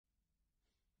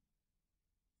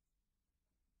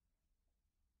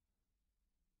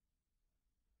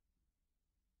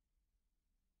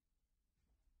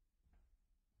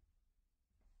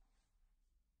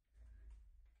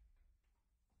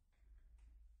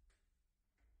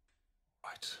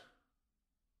right.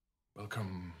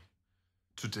 Welcome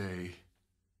to day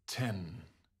 10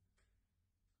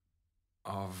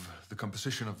 of the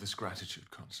composition of this gratitude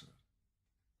concert.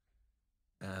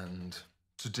 And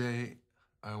today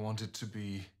I want it to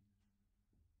be,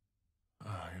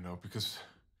 because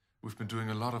we've been doing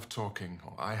a lot of talking,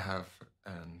 or I have,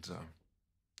 and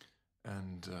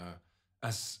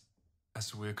as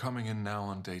we're coming in now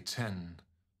on day 10,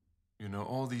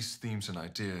 all these themes and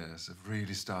ideas have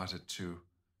really started to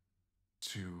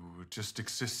just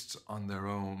exist on their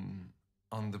own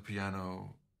on the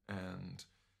piano, and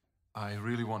I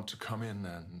really want to come in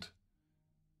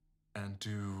and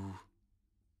do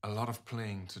a lot of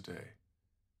playing today,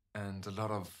 and a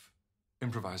lot of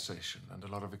improvisation, and a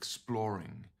lot of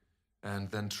exploring,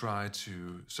 and then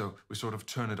so we sort of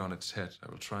turn it on its head. I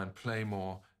will try and play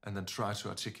more, and then try to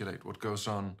articulate what goes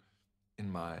on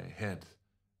in my head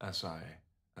as I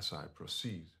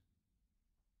proceed.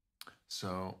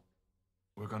 So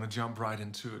we're going to jump right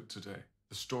into it today.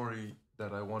 The story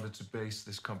that I wanted to base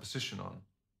this composition on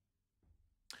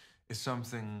is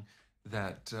something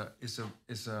that is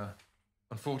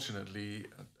unfortunately,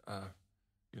 a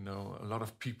lot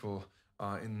of people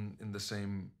are in the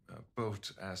same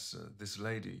boat as this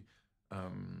lady,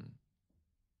 and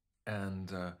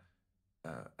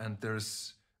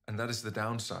that is the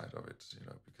downside of it,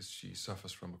 because she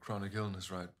suffers from a chronic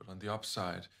illness, right? But on the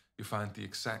upside, you find the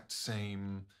exact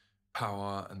same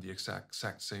power and the exact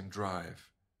same drive,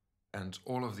 and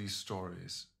all of these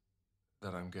stories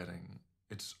that I'm getting,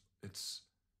 it's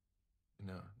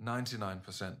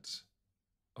 99%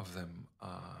 of them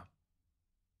are,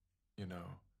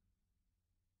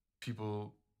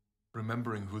 people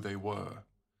remembering who they were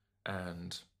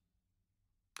and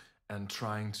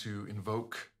trying to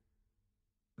invoke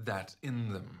that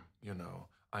in them.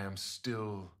 I am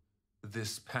still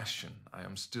this passion, I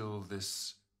am still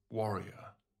this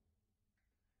warrior.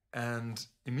 And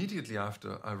immediately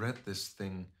after I read this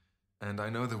thing, and I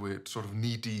know that we're sort of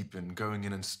knee-deep in going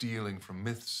in and stealing from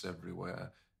myths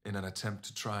everywhere in an attempt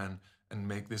to try and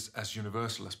make this as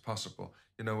universal as possible.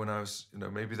 When I was,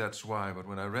 maybe that's why, but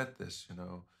when I read this,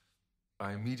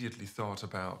 I immediately thought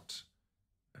about,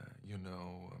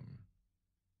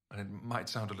 and it might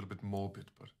sound a little bit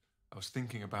morbid, but I was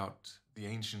thinking about the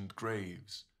ancient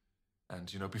graves.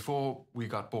 And, before we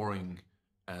got boring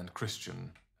and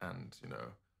Christian and,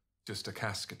 just a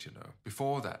casket,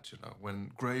 before that,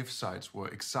 when grave sites were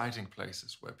exciting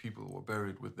places where people were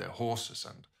buried with their horses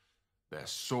and their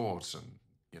swords and,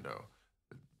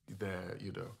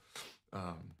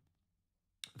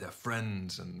 their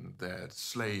friends and their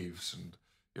slaves, and,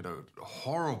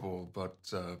 horrible,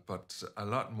 but a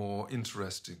lot more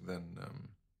interesting than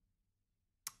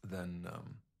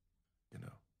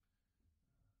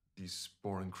these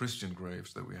boring Christian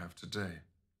graves that we have today.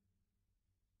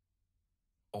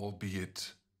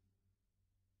 Albeit,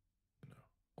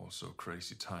 also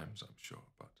crazy times, I'm sure.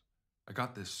 But I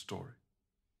got this story.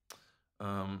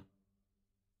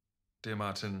 Dear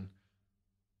Martin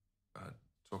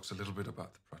talks a little bit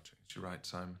about the project. She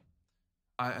writes,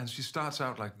 and she starts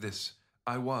out like this: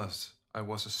 I was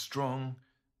a strong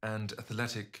and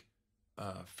athletic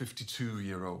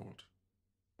 52-year-old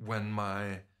when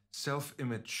my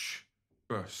self-image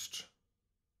burst.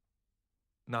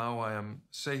 Now I am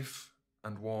safe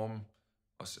and warm,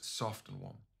 or soft and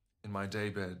warm, in my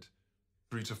daybed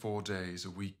 3 to 4 days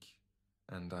a week,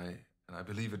 and I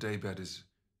believe a daybed is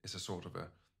a sort of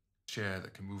a chair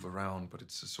that can move around, but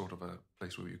it's a sort of a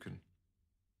place where you can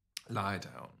lie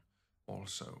down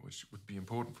also, which would be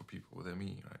important for people with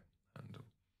ME, right?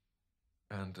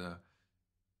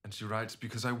 And she writes,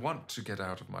 because I want to get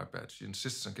out of my bed. She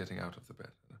insists on getting out of the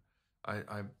bed.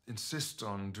 I insist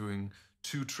on doing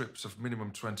 2 trips of minimum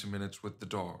 20 minutes with the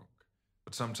dog.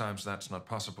 But sometimes that's not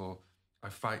possible. I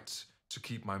fight to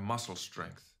keep my muscle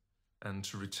strength and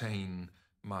to retain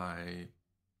my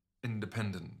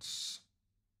independence,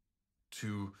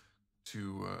 to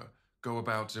go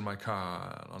about in my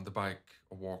car, on the bike,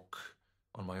 or walk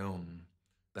on my own.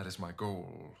 That is my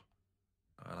goal.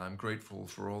 And I'm grateful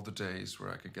for all the days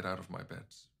where I can get out of my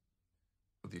bed,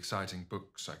 for the exciting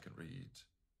books I can read,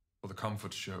 for the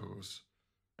comfort shows,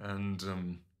 and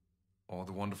all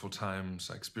the wonderful times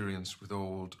I experience with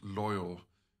old, loyal,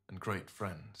 and great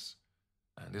friends.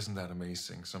 And isn't that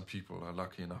amazing? Some people are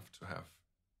lucky enough to have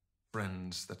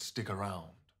friends that stick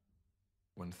around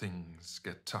when things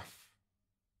get tough.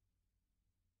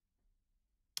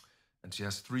 And she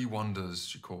has 3 wonders,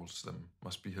 she calls them,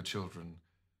 must be her children,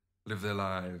 live their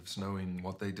lives knowing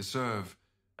what they deserve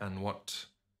and what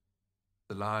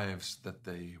the lives that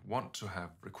they want to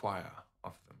have require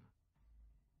of them.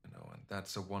 And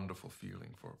that's a wonderful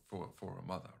feeling for a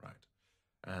mother, right?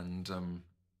 And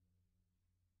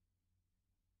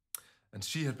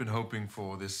she had been hoping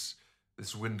for this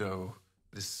window,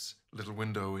 this little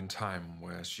window in time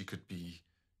where she could be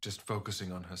just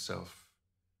focusing on herself,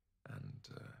 and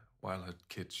while her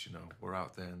kids, were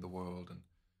out there in the world,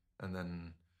 and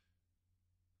then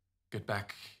get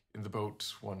back in the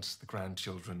boat once the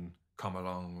grandchildren come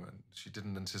along. And she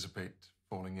didn't anticipate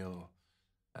falling ill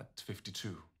at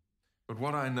 52. But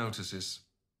what I notice is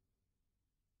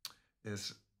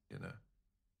it's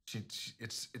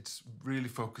really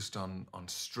focused on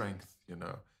strength.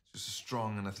 She's a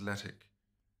strong and athletic,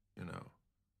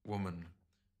 woman,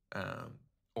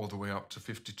 all the way up to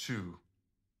 52.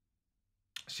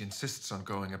 She insists on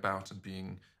going about and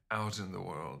being out in the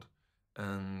world,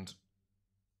 and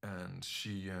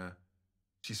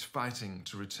she's fighting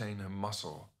to retain her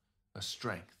muscle, her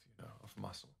strength, of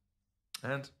muscle.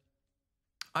 And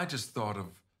I just thought of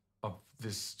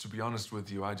this, to be honest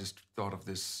with you, I just thought of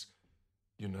this,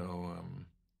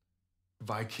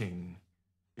 Viking,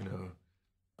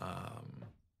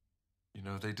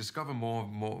 they discover more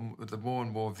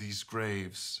and more of these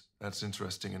graves. That's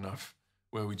interesting enough,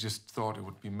 where we just thought it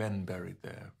would be men buried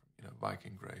there,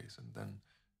 Viking graves. And then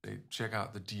they check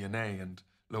out the DNA, and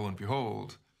lo and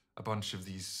behold, a bunch of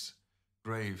these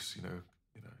graves,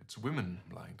 it's women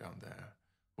lying down there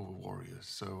who were warriors.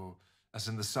 So, as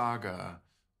in the saga,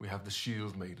 we have the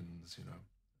shield maidens,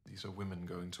 these are women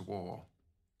going to war.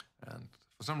 And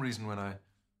for some reason, when I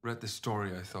read this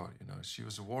story, I thought, she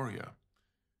was a warrior,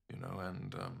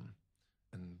 and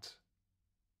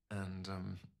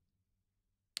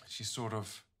she's sort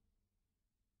of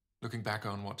looking back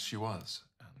on what she was.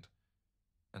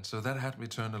 And so that had me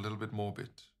turn a little bit morbid.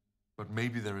 But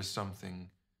maybe there is something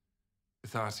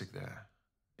cathartic there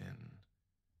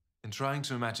in trying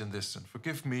to imagine this. And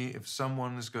forgive me if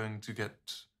someone is going to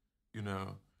get,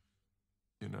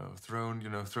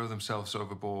 throw themselves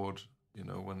overboard,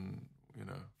 when,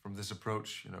 from this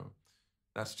approach,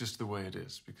 that's just the way it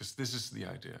is. Because this is the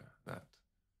idea that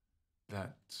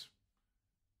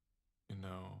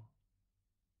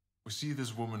we see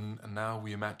this woman, and now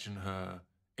we imagine her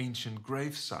ancient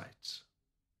grave sites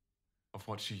of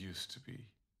what she used to be.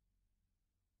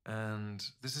 And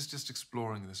this is just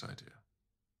exploring this idea.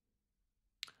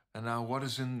 And now what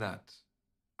is in that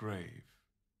grave?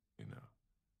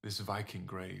 This Viking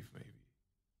grave, maybe.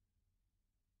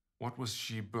 What was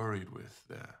she buried with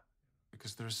there?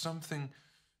 Because there is something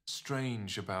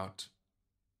strange about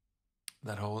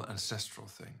that whole ancestral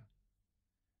thing.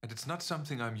 And it's not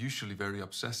something I'm usually very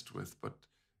obsessed with, but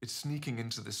it's sneaking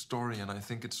into this story, and I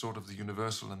think it's sort of the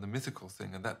universal and the mythical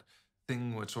thing, and that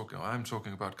thing I'm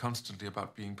talking about constantly,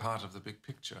 about being part of the big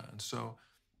picture. And so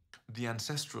the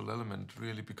ancestral element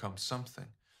really becomes something.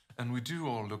 And we do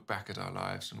all look back at our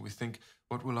lives and we think,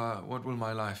 what will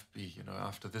my life be,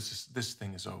 after this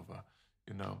thing is over,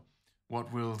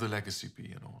 what will the legacy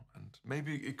be, and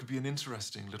maybe it could be an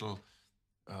interesting little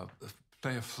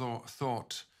play of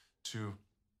thought to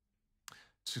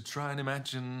try and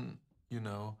imagine,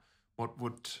 what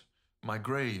would my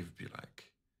grave be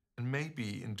like? And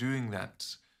maybe in doing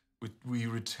that, we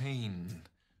retain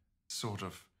sort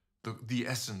of the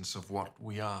essence of what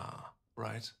we are,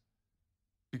 right?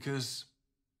 Because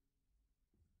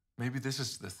maybe this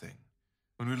is the thing.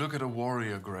 When we look at a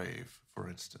warrior grave, for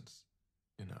instance,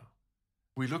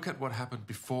 we look at what happened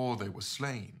before they were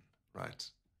slain,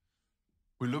 right?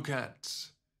 We look at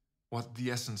what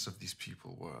the essence of these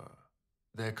people were,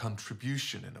 their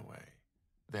contribution in a way,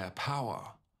 their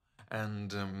power,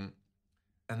 and then,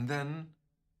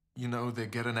 they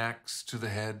get an axe to the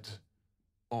head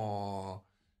or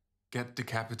get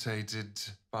decapitated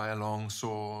by a long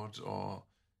sword or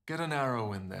get an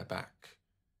arrow in their back,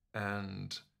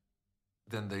 and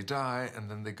then they die, and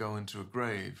then they go into a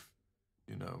grave,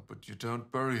 but you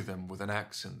don't bury them with an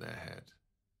axe in their head.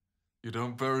 You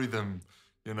don't bury them,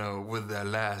 with their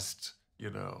last, you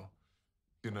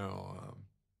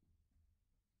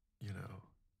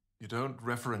don't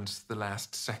reference the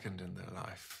last second in their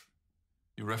life.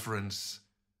 You reference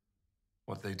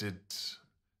what they did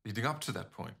leading up to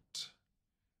that point,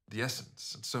 the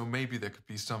essence. And so maybe there could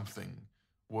be something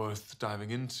worth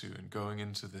diving into and going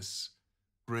into this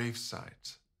grave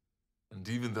site. And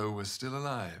even though we're still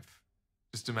alive,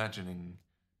 just imagining,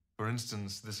 for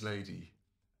instance, this lady,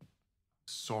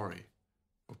 sorry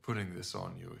for putting this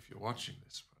on you if you're watching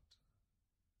this, but,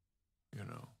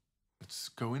 let's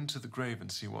go into the grave and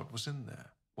see what was in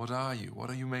there. What are you? What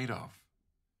are you made of?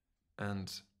 And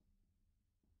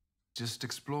just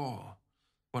explore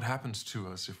what happens to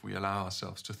us if we allow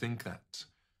ourselves to think that.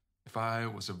 If I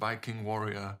was a Viking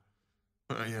warrior,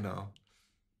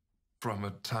 from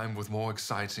a time with more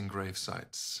exciting grave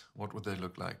sites. What would they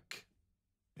look like,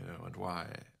 you know, and why?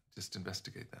 Just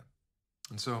investigate them.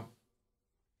 And so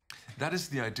that is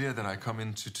the idea that I come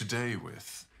into today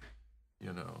with,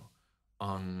 you know,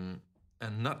 and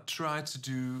not try to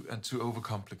do and to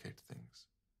overcomplicate things,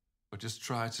 but just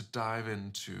try to dive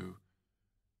into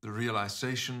the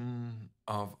realization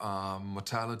of our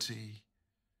mortality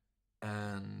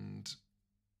and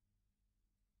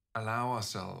allow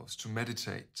ourselves to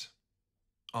meditate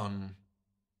on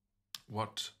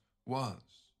what was.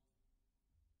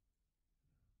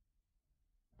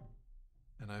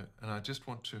 And I just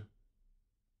want to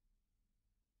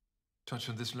touch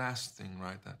on this last thing,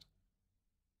 right? That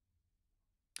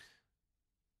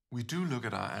we do look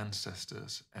at our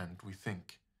ancestors and we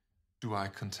think, do I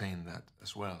contain that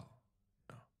as well? You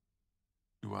know,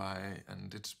 do I?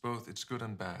 And it's both, it's good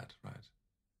and bad, right?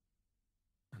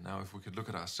 And now if we could look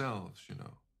at ourselves, you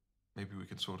know, maybe we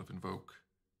can sort of invoke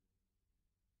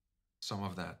some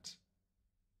of that,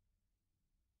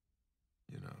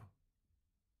 you know,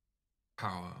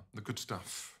 power, the good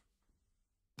stuff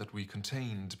that we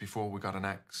contained before we got an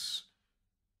axe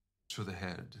to the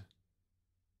head.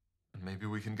 And maybe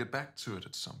we can get back to it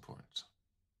at some point.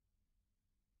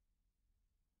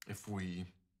 If we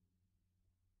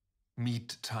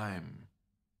meet time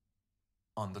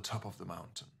on the top of the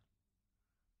mountain,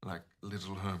 like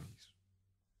little Hermes.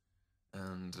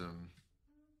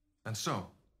 And so,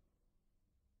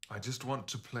 I just want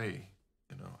to play,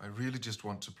 you know, I really just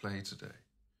want to play today.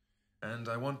 And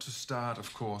I want to start,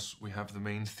 of course, we have the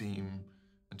main theme,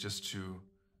 and just to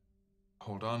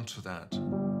hold on to that.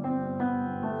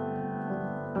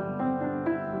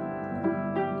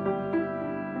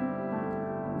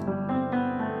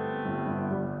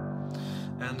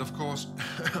 And of course,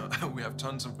 we have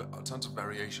tons of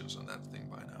variations on that thing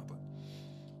by now, but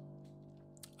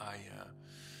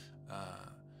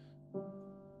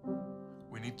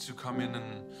we need to come in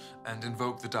and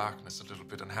invoke the darkness a little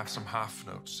bit and have some half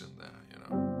notes in there, you know.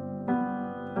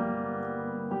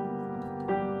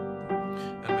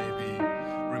 And maybe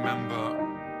remember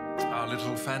our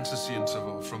little fantasy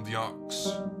interval from the ox.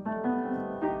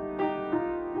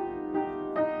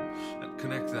 And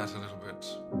connect that a little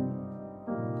bit.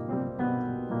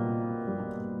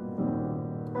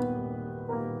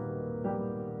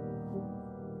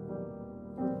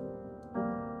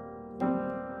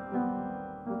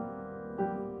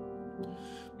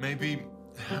 Maybe,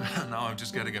 now I'm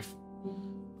just getting a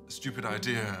stupid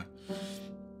idea,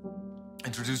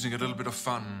 introducing a little bit of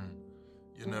fun,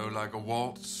 you know, like a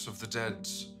waltz of the dead,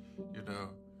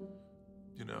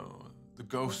 you know, the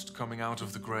ghost coming out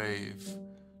of the grave,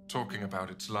 talking about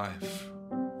its life.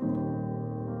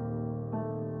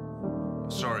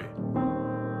 Sorry.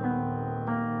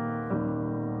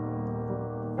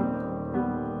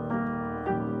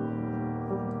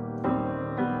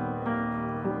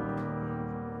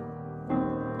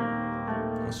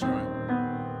 Sorry.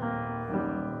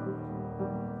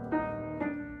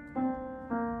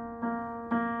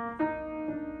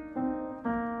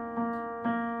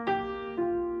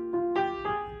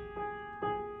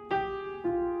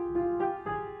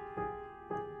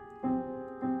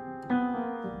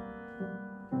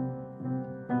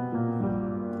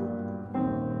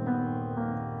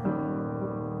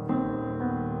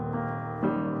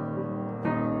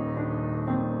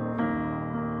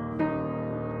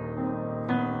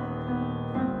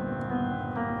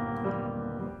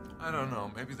 I don't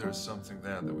know, maybe there's something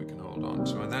there that we can hold on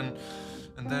to.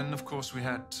 And then of course we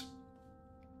had,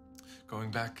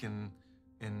 going back in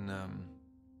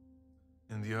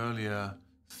the earlier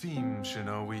themes, you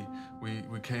know,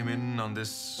 we came in on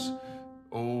this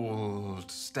old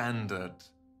standard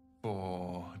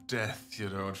for death, you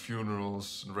know, and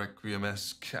funerals and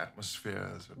requiem-esque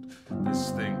atmospheres and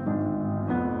this thing.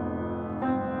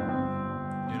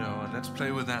 You know, and let's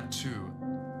play with that too.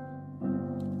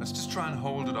 Let's just try and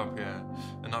hold it up here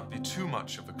and not be too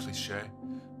much of a cliche.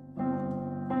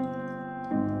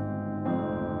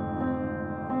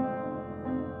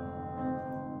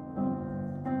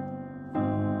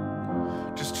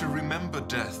 Just to remember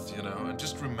death, you know, and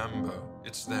just remember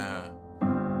it's there.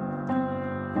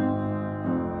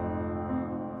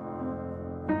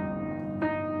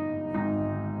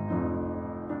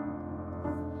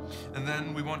 And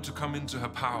then we want to come into her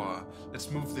power. Let's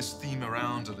move this theme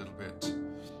around a little bit.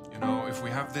 You know, if we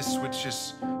have this, which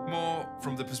is more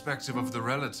from the perspective of the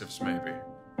relatives, maybe.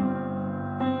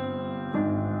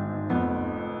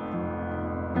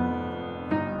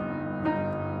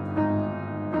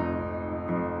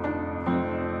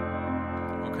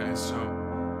 Okay, so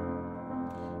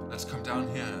let's come down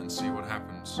here and see what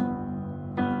happens.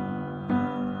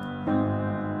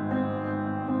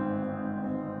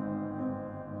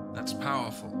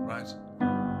 powerful, right?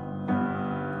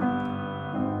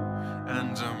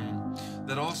 And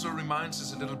that also reminds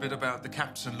us a little bit about the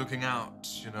captain looking out,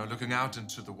 you know, looking out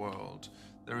into the world.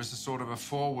 There is a sort of a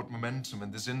forward momentum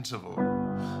in this interval,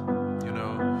 you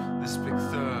know, this big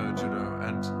third, you know,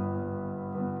 and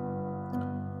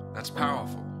that's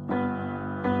powerful.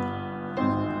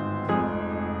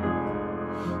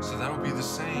 So that would be the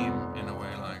same in a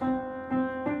way, like,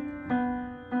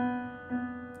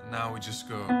 now we just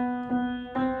go.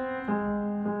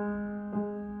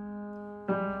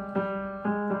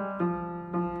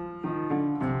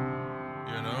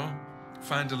 You know,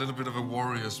 find a little bit of a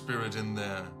warrior spirit in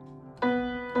there.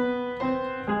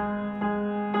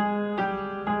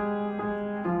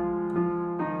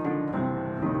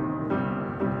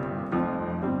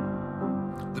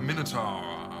 The Minotaur.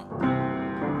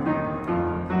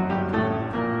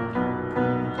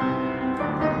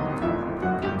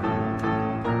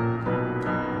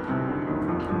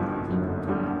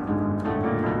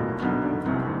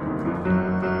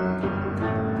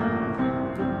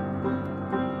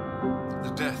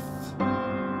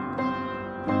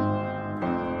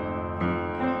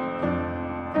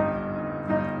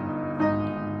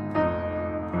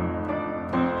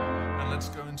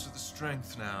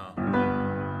 Strength now.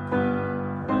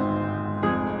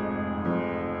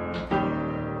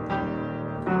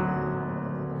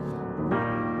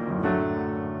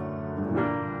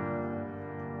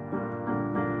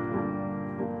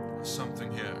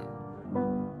 Something here.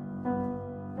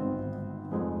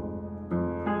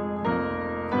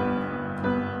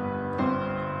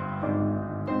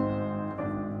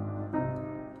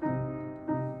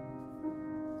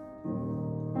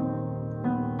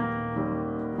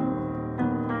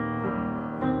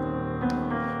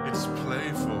 It's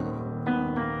playful.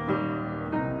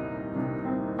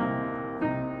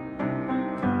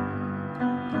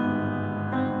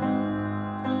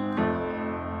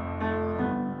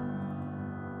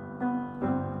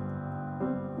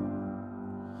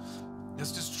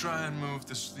 Let's just try and move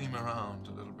this theme around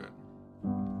a little bit.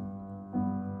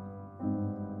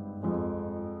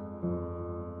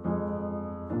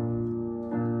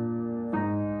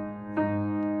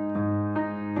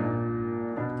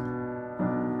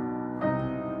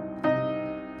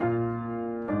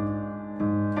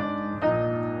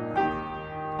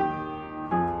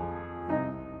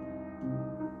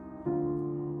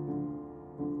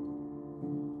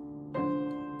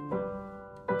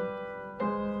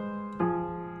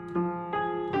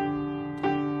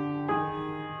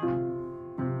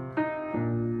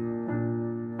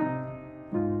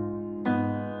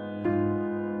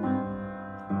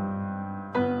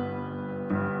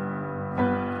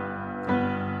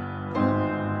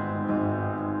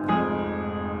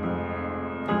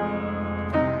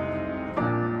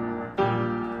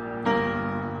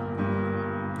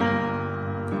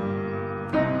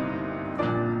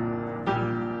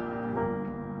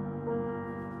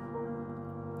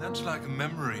 That's like a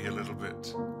memory a little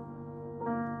bit,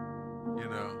 you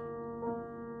know,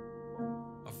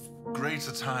 of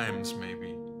greater times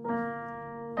maybe.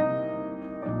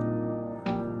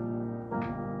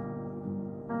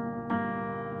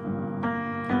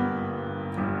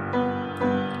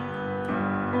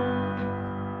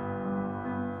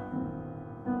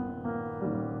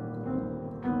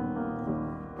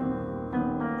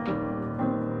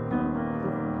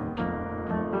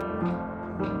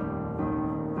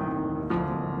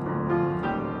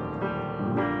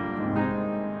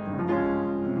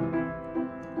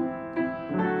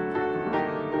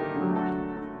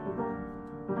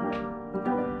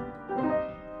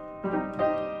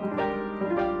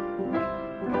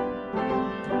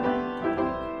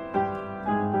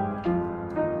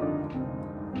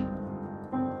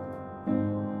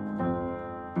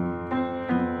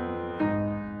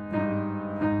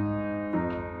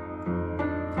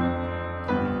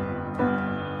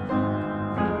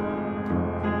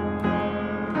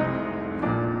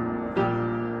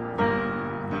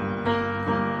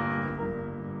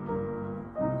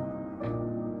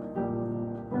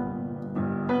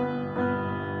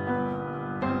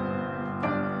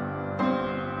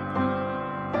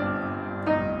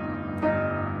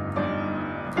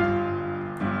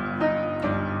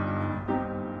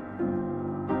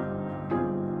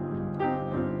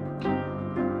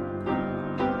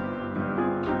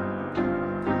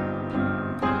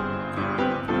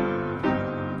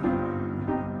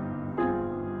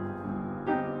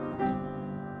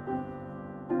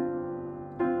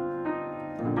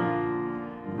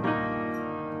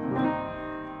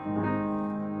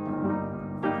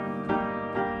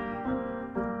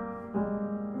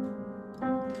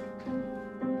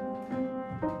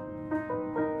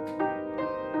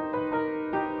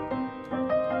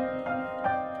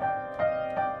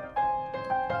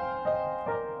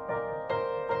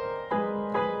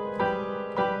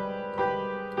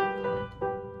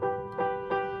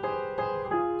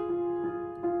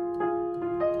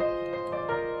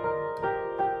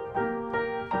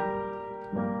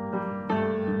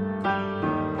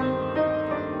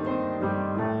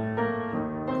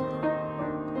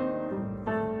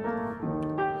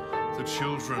 the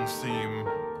children's theme,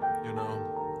 you know.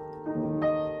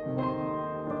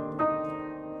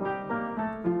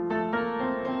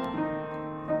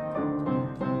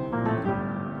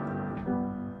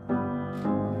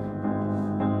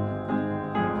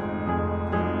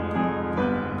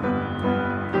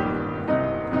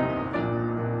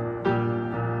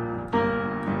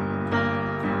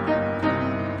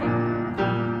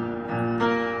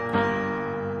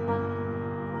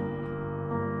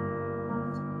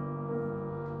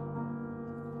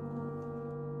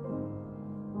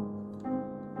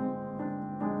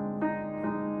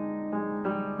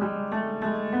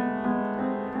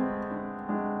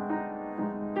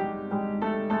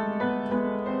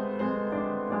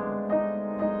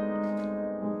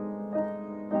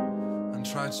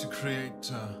 Tried to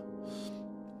create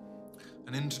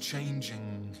an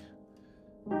interchanging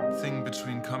thing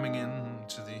between coming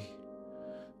into the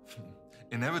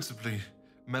inevitably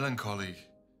melancholy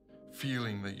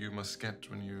feeling that you must get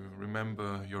when you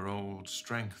remember your old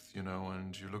strength, you know,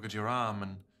 and you look at your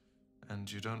arm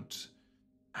and you don't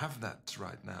have that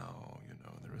right now, you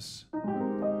know. There is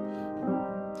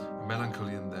a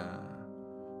melancholy in there.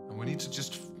 And we need to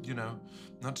just, you know,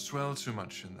 not dwell too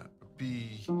much in that, but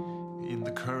be in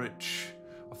the courage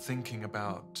of thinking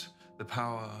about the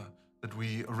power that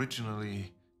we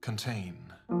originally contain.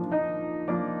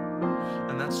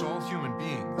 And that's all human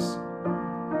beings.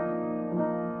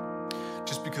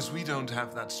 Just because we don't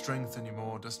have that strength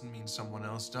anymore doesn't mean someone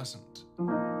else doesn't.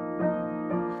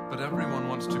 But everyone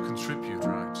wants to contribute,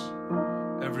 right?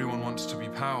 Everyone wants to be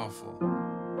powerful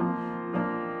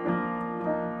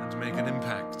and to make an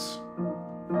impact.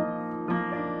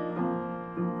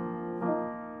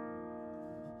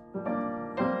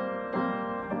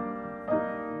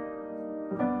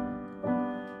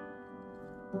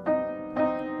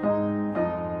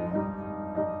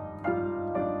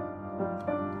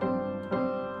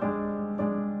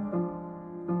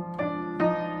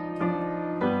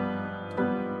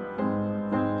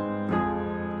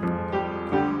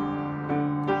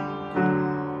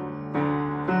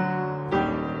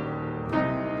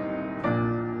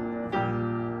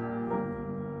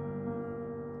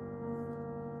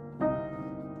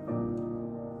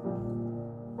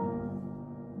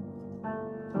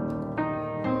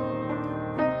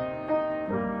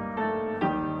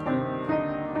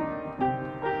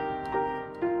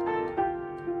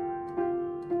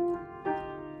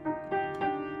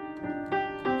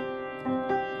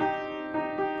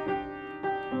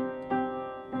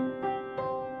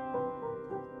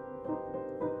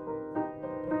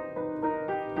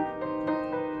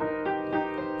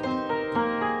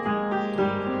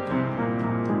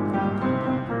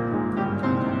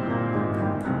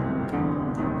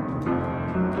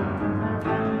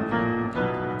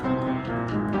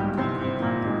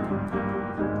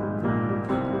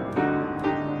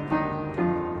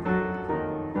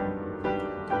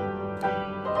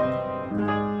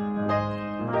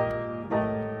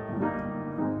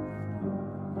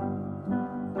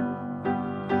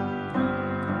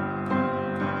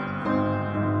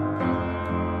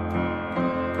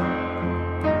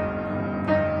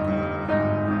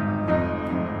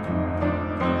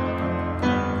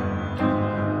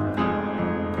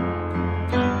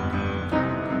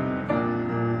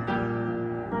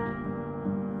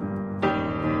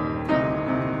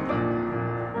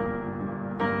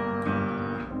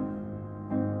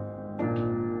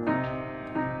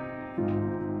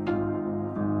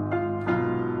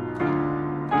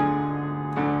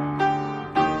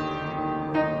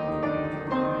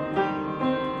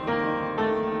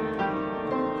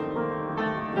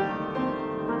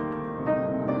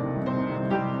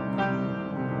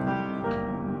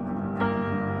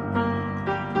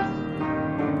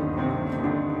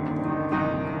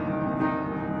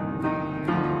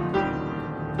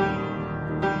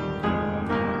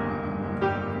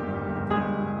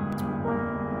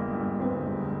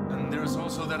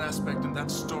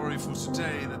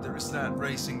 Today that there is that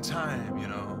racing time, you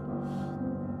know.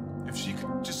 If she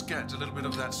could just get a little bit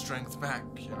of that strength back,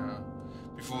 you know,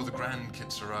 before the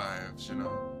grandkids arrives, you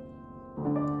know.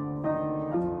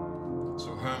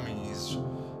 So Hermes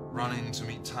running to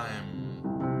meet time.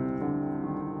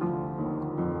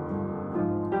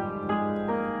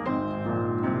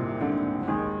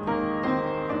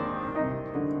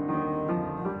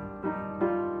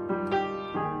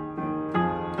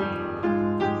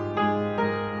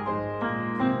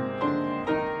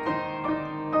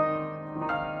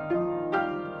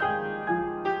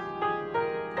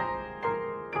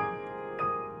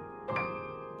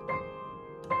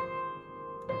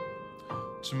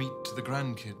 To meet the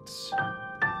grandkids.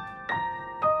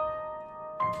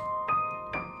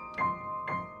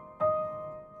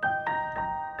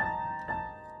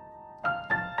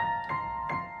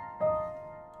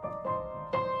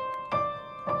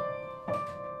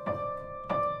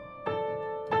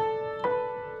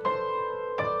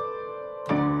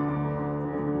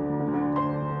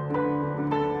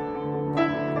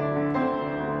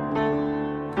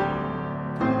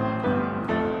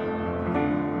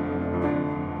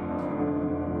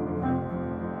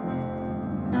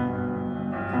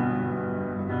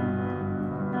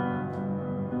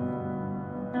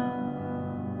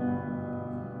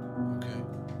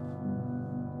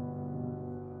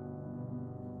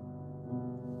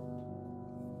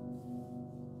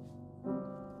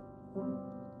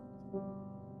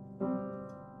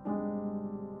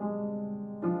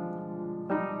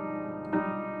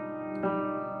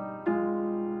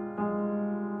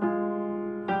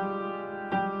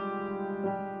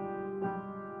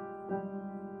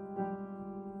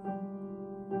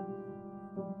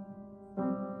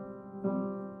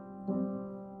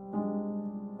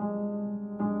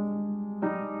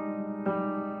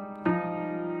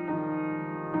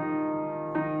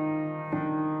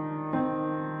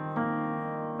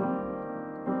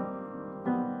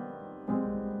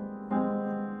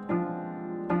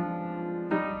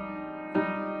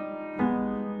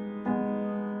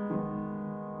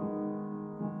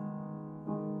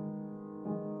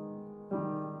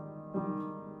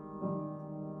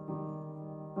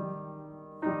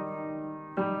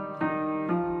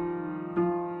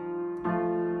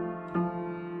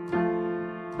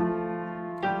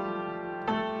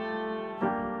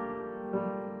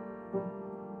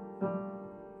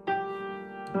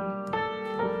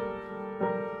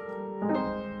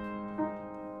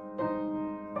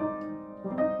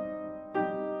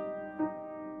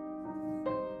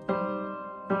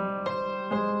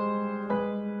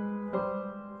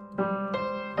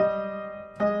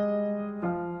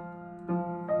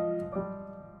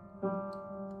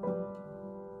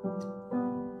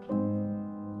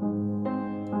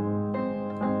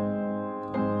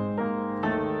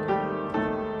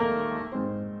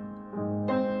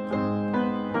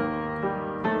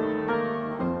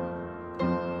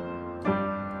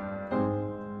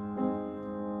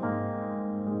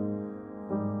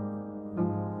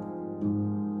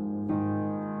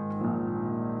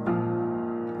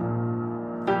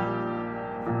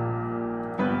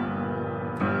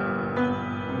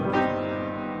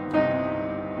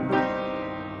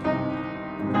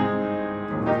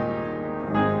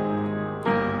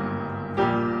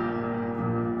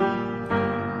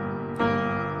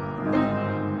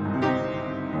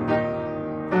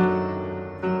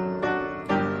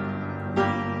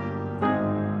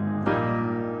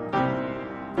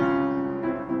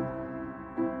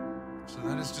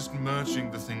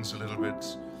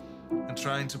 and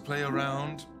trying to play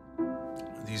around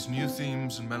these new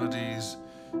themes and melodies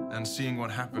and seeing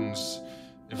what happens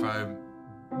if I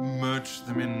merge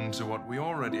them into what we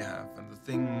already have and the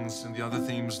things and the other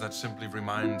themes that simply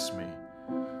reminds me,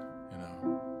 you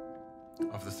know,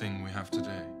 of the thing we have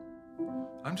today.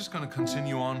 I'm just going to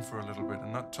continue on for a little bit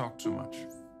and not talk too much.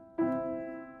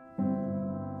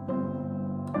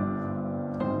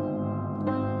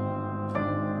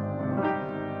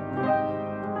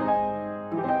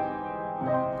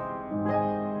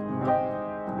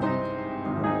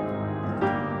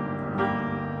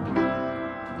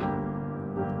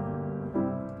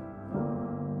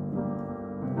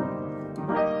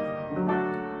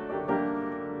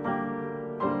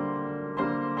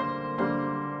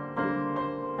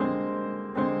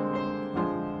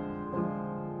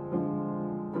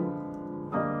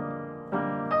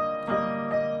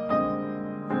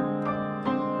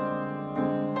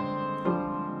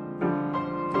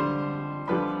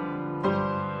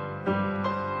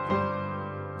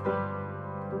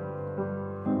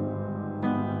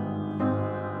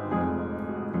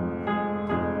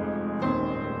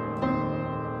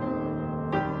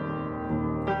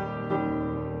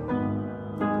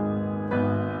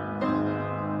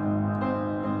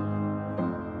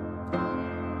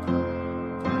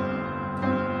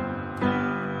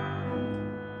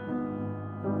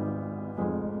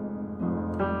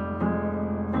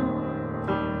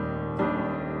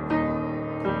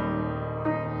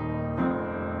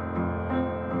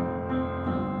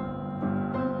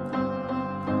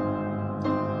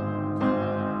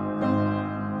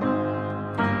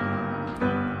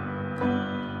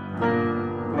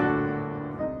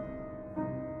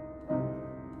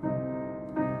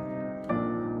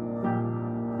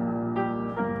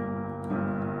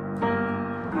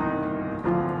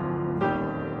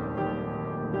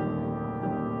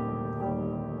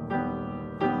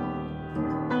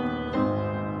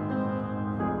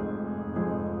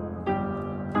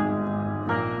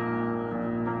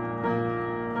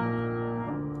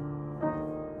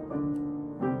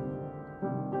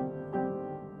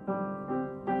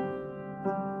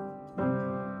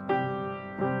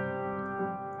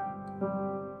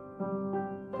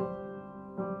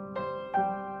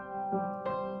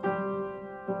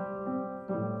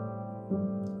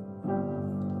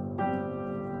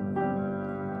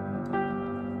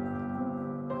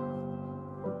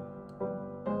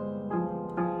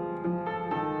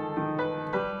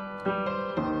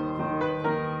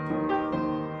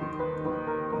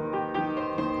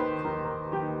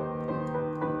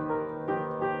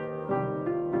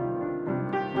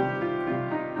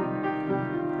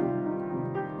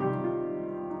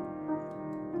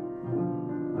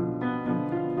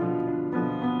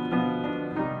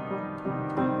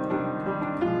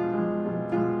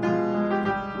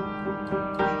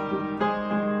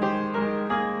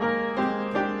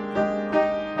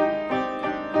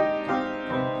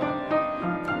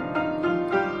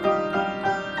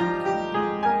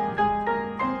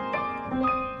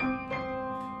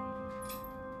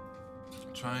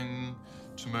 Trying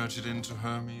to merge it into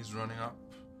Hermes running up.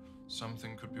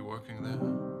 Something could be working there.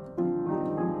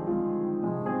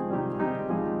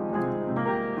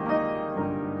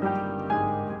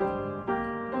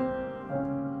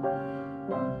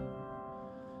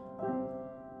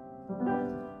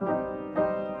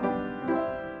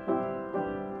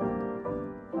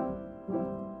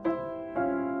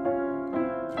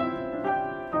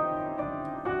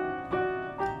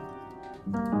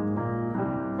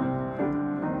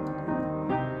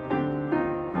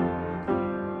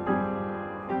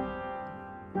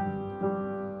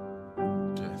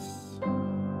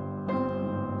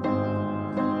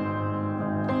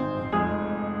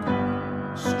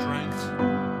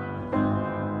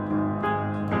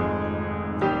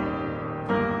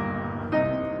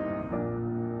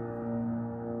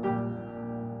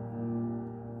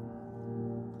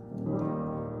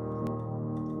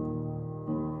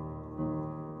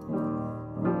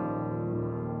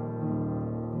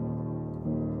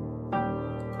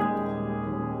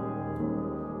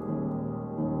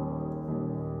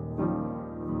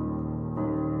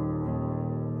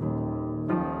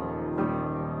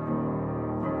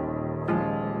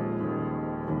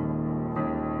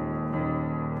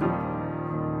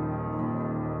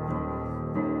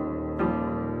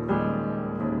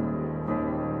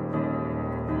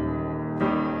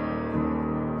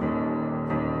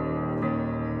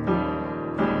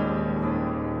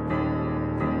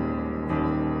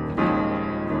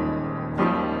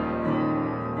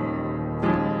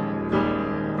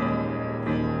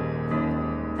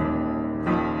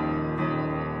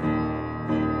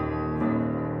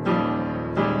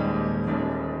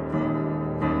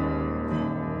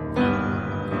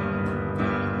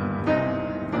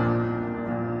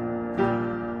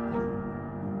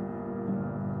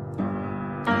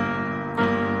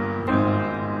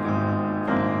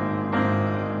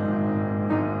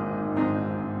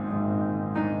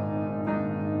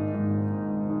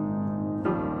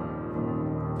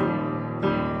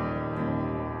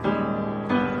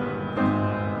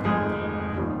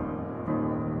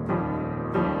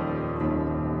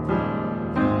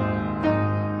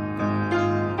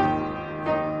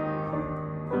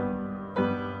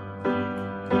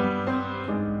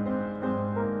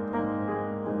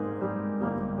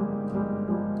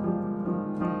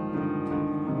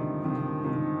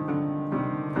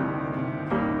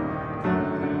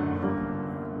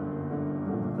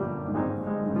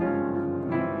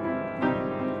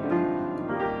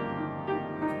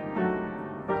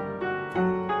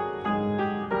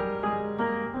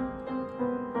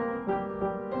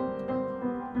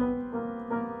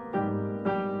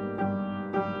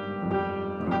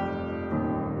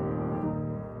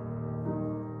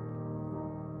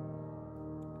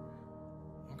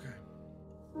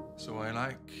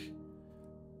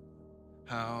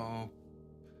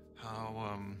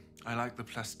 I like the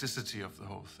plasticity of the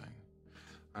whole thing.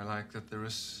 I like that there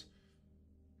is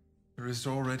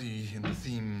already in the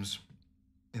themes,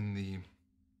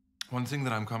 one thing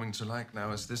that I'm coming to like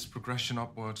now is this progression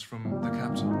upwards from the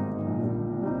captain.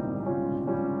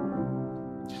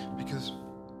 Because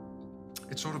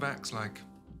it sort of acts like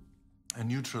a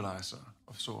neutralizer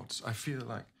of sorts. I feel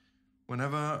like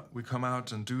whenever we come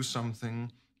out and do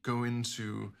something, go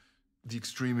into the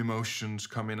extreme emotions,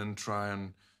 come in and try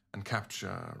and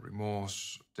capture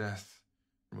remorse, death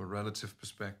from a relative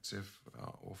perspective,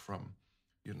 or from,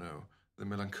 you know, the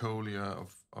melancholia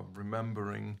of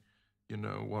remembering, you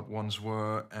know, what once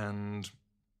were, and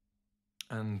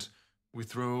we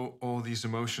throw all these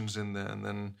emotions in there, and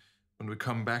then when we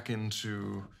come back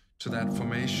into that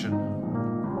formation,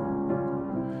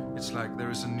 it's like there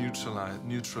is a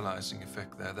neutralizing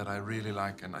effect there that I really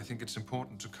like, and I think it's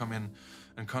important to come in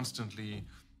and constantly,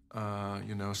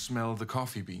 you know, smell the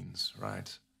coffee beans,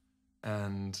 right?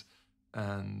 And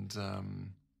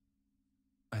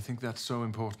I think that's so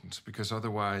important, because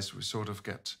otherwise we sort of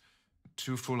get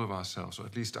too full of ourselves, or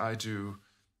at least I do.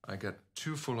 I get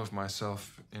too full of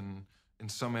myself in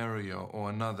some area or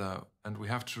another, and we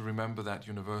have to remember that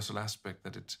universal aspect,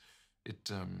 that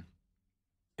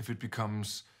if it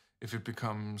becomes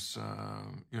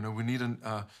you know, we need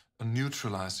a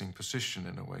neutralizing position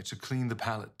in a way to clean the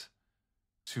palette,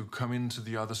 to come into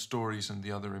the other stories and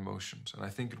the other emotions, and I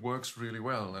think it works really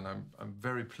well, and I'm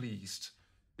very pleased,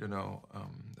 you know,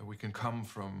 that we can come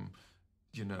from,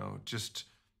 you know, just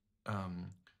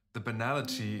the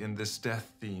banality in this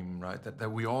death theme, right?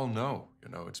 That we all know, you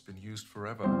know, it's been used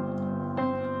forever.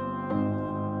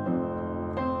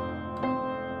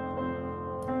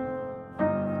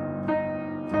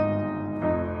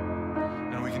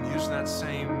 And we can use that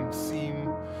same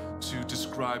theme to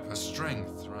describe her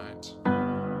strength, right?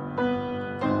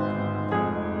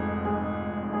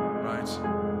 Right?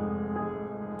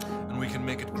 And we can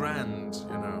make it grand,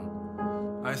 you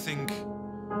know. I think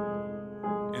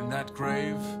in that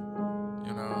grave,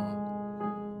 you know,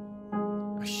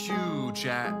 a huge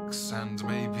axe and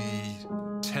maybe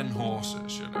 10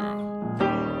 horses, you know.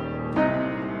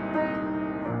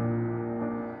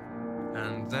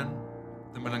 And then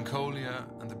the melancholia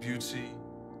and the beauty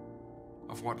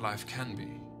of what life can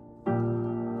be.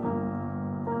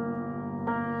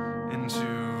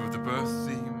 Into the birth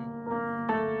theme.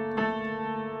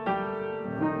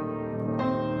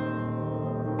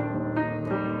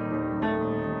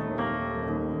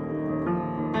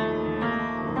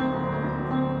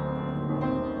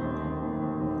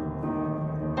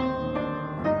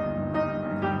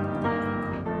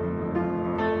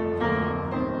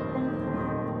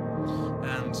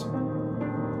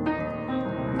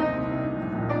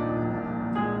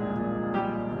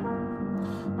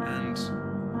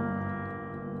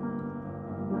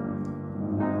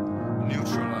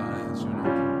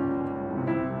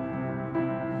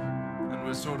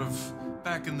 Sort of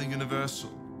back in the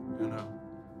universal, you know.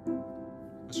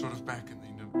 We're sort of back in the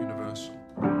universal.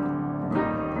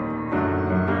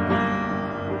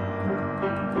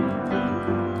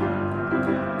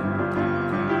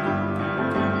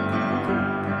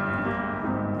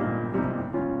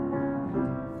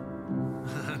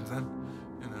 And then,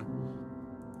 you know,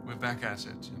 we're back at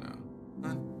it, you know.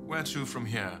 And where to from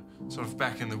here? Sort of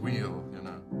back in the wheel, you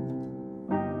know.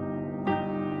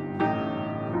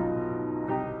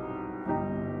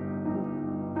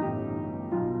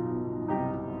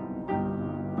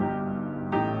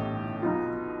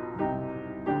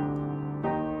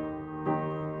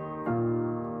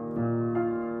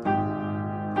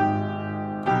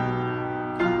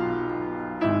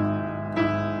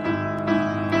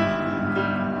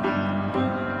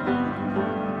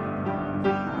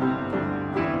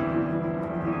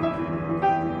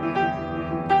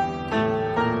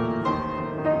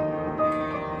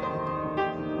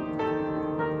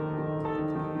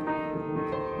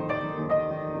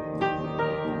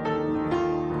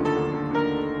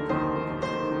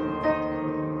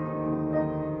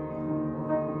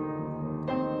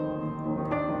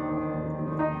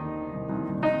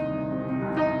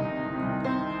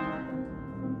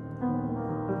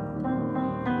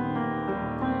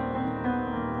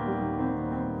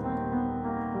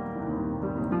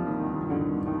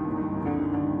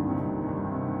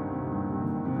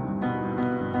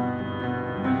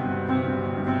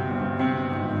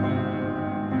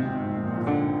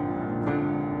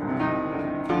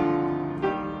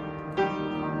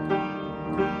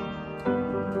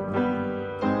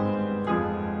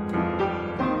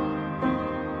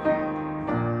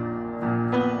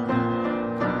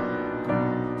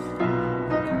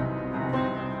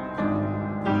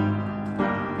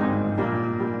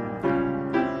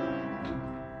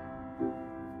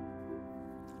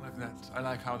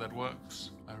 like how that works.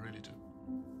 I really do.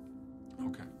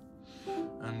 Okay.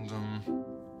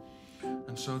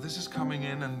 And so this is coming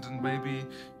in, and maybe,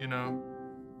 you know,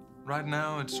 right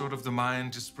now it's sort of the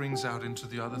mind just springs out into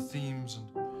the other themes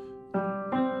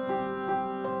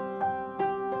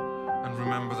and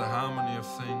remember the harmony of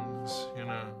things, you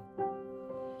know.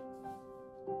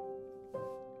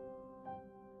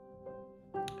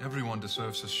 Everyone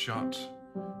deserves a shot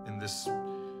in this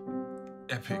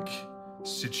epic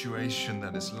situation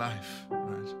that is life,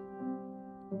 right?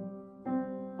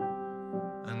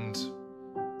 And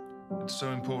it's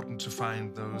so important to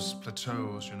find those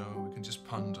plateaus, you know, we can just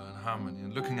ponder in harmony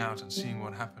and looking out and seeing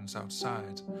what happens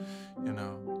outside, you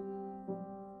know,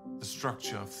 the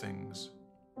structure of things.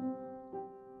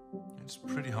 It's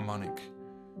pretty harmonic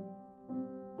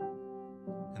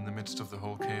in the midst of the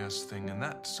whole chaos thing, and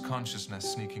that's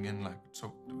consciousness sneaking in like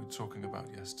we were talking about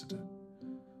yesterday.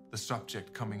 The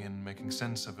subject coming in, making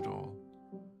sense of it all.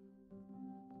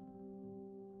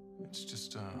 It's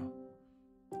just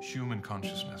human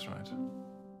consciousness, right?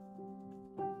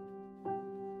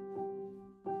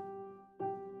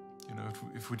 You know,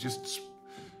 if we just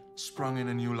sprung in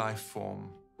a new life form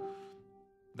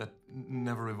that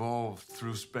never evolved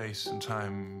through space and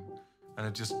time, and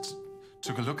it just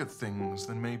took a look at things,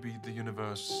 then maybe the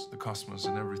universe, the cosmos,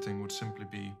 and everything would simply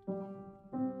be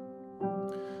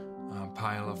a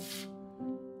pile of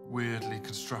weirdly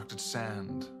constructed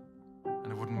sand,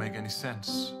 and it wouldn't make any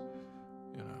sense,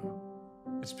 you know.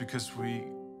 It's because we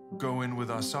go in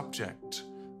with our subject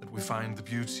that we find the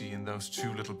beauty in those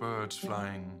two little birds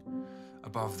flying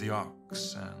above the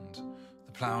ox, and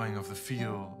the ploughing of the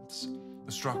fields,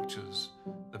 the structures,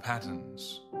 the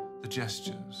patterns, the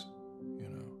gestures, you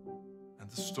know, and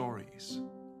the stories.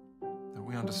 That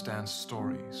we understand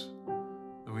stories,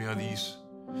 that we are these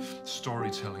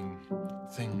storytelling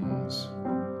things.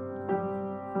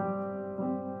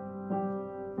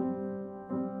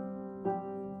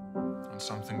 And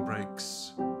something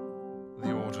breaks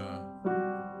the order.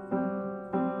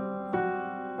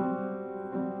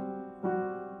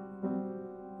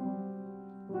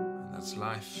 And that's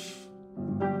life.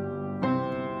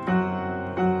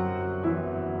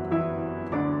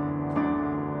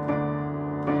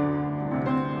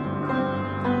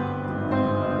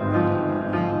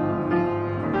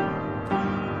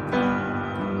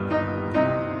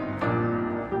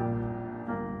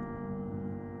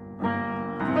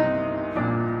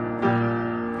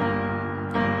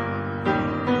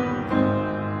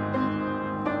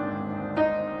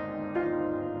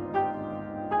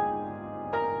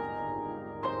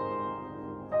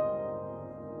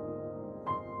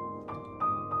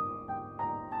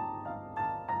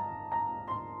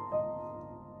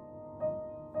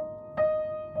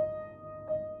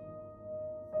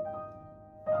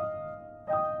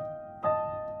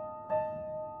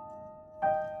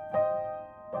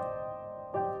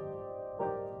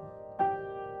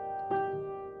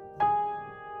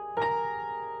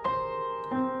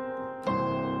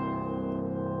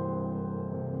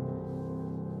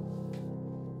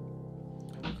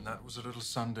 That was a little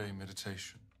Sunday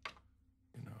meditation,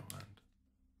 you know,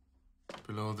 and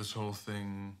below this whole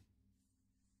thing,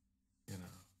 you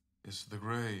know, is the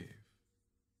grave.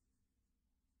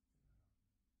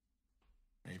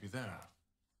 Maybe there,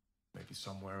 maybe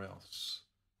somewhere else,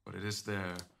 but it is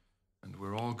there, and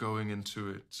we're all going into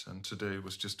it, and today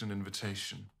was just an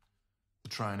invitation to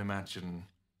try and imagine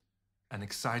an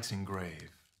exciting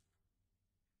grave.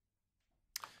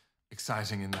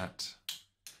 Exciting in that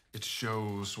it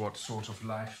shows what sort of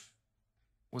life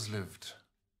was lived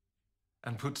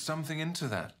and put something into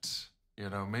that. You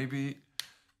know, maybe,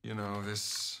 you know,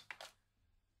 this,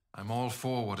 I'm all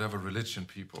for whatever religion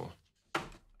people,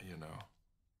 you know,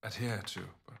 adhere to,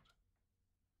 but,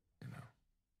 you know,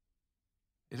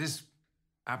 it is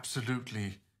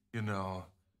absolutely, you know,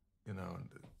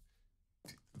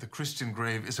 the Christian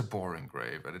grave is a boring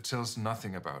grave, and it tells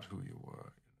nothing about who you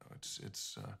were. You know,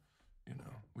 it's you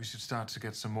know, we should start to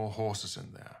get some more horses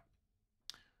in there,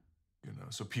 you know,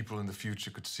 so people in the future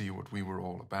could see what we were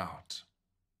all about,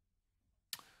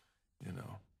 you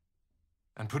know,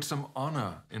 and put some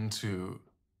honor into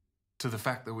the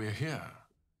fact that we're here,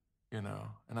 you know.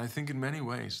 And I think in many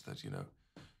ways that, you know,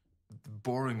 the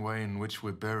boring way in which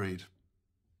we're buried,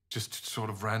 just sort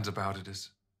of rant about it,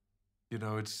 is, you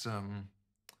know, it's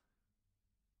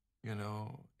you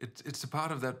know, it's a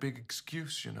part of that big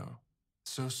excuse, you know.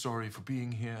 So sorry for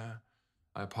being here.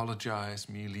 I apologize,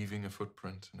 me leaving a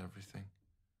footprint and everything.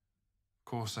 Of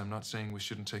course, I'm not saying we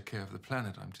shouldn't take care of the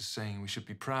planet. I'm just saying we should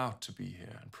be proud to be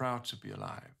here and proud to be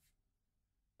alive,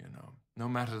 you know, no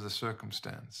matter the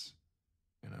circumstance,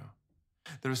 you know.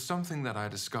 There is something that I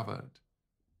discovered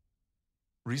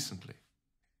recently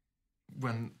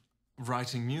when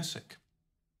writing music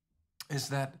is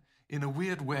that in a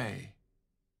weird way,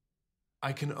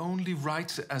 I can only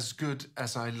write as good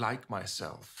as I like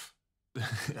myself.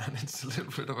 And it's a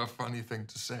little bit of a funny thing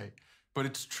to say, but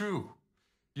it's true.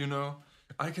 You know,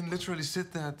 I can literally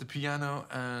sit there at the piano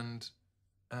and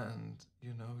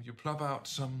you know, you plop out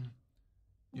some,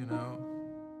 you know,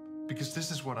 because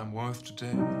this is what I'm worth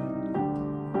today.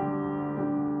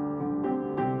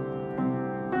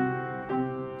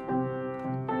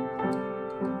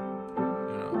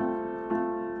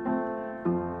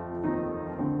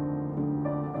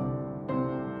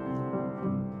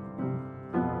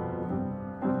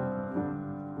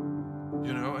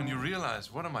 And you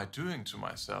realize, what am I doing to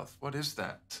myself? What is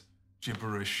that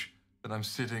gibberish that I'm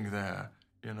sitting there,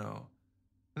 you know?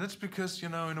 And that's because, you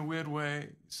know, in a weird way,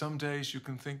 some days you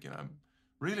can think, you know, I'm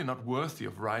really not worthy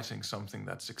of writing something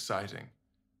that's exciting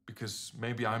because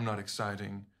maybe I'm not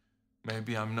exciting.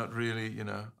 Maybe I'm not really, you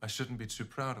know, I shouldn't be too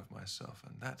proud of myself.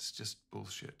 And that's just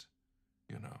bullshit,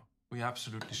 you know. We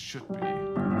absolutely should be.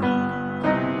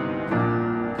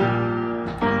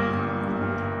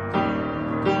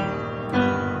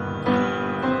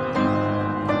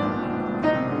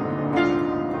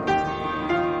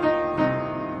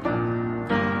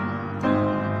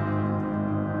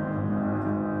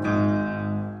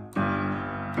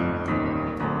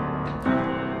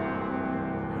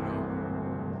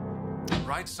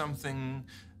 Write something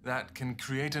that can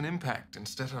create an impact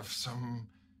instead of some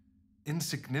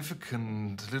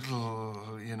insignificant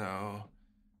little, you know,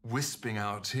 wisping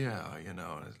out here, you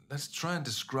know. Let's try and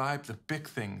describe the big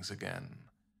things again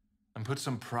and put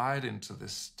some pride into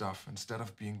this stuff instead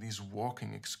of being these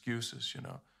walking excuses, you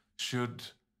know. Should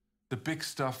the big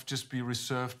stuff just be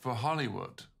reserved for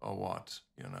Hollywood or what,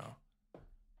 you know?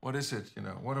 What is it, you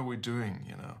know? What are we doing,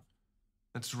 you know?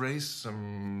 Let's raise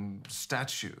some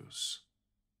statues,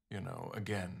 you know,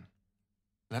 again.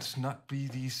 Let's not be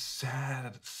these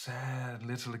sad, sad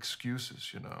little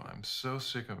excuses, you know. I'm so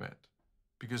sick of it.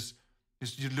 Because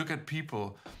you look at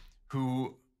people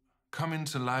who come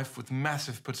into life with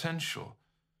massive potential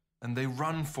and they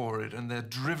run for it and they're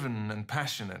driven and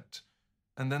passionate.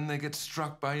 And then they get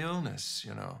struck by illness,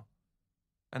 you know.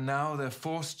 And now they're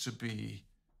forced to be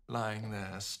lying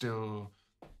there still,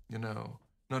 you know,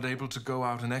 not able to go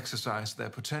out and exercise their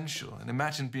potential. And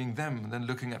imagine being them and then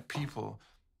looking at people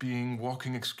being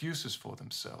walking excuses for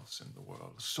themselves in the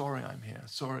world. Sorry I'm here.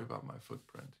 Sorry about my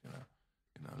footprint, you know.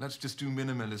 Let's just do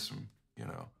minimalism, you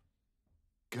know.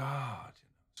 God, you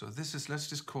know. So this is, let's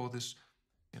just call this,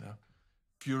 you know,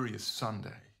 Furious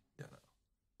Sunday, you know.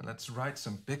 And let's write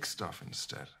some big stuff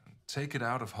instead and take it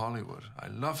out of Hollywood. I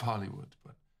love Hollywood,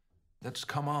 but let's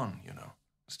come on, you know.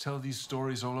 Let's tell these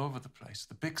stories all over the place,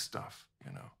 the big stuff,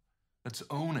 you know. Let's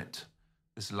own it,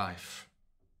 this life.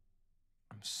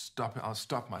 I'll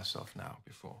stop myself now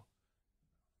before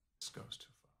this goes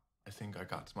too far. I think I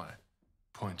got my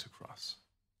point across.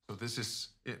 So this is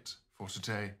it for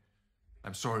today.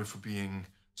 I'm sorry for being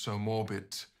so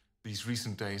morbid these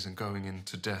recent days and going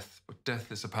into death, but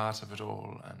death is a part of it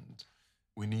all, and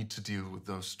we need to deal with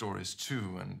those stories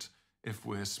too. And if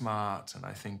we're smart, and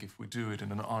I think if we do it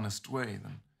in an honest way,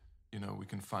 then, you know, we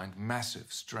can find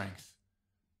massive strength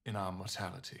in our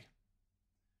mortality.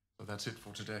 So that's it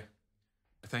for today.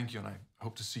 I thank you, and I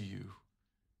hope to see you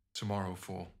tomorrow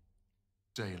for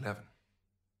day 11.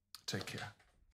 Take care.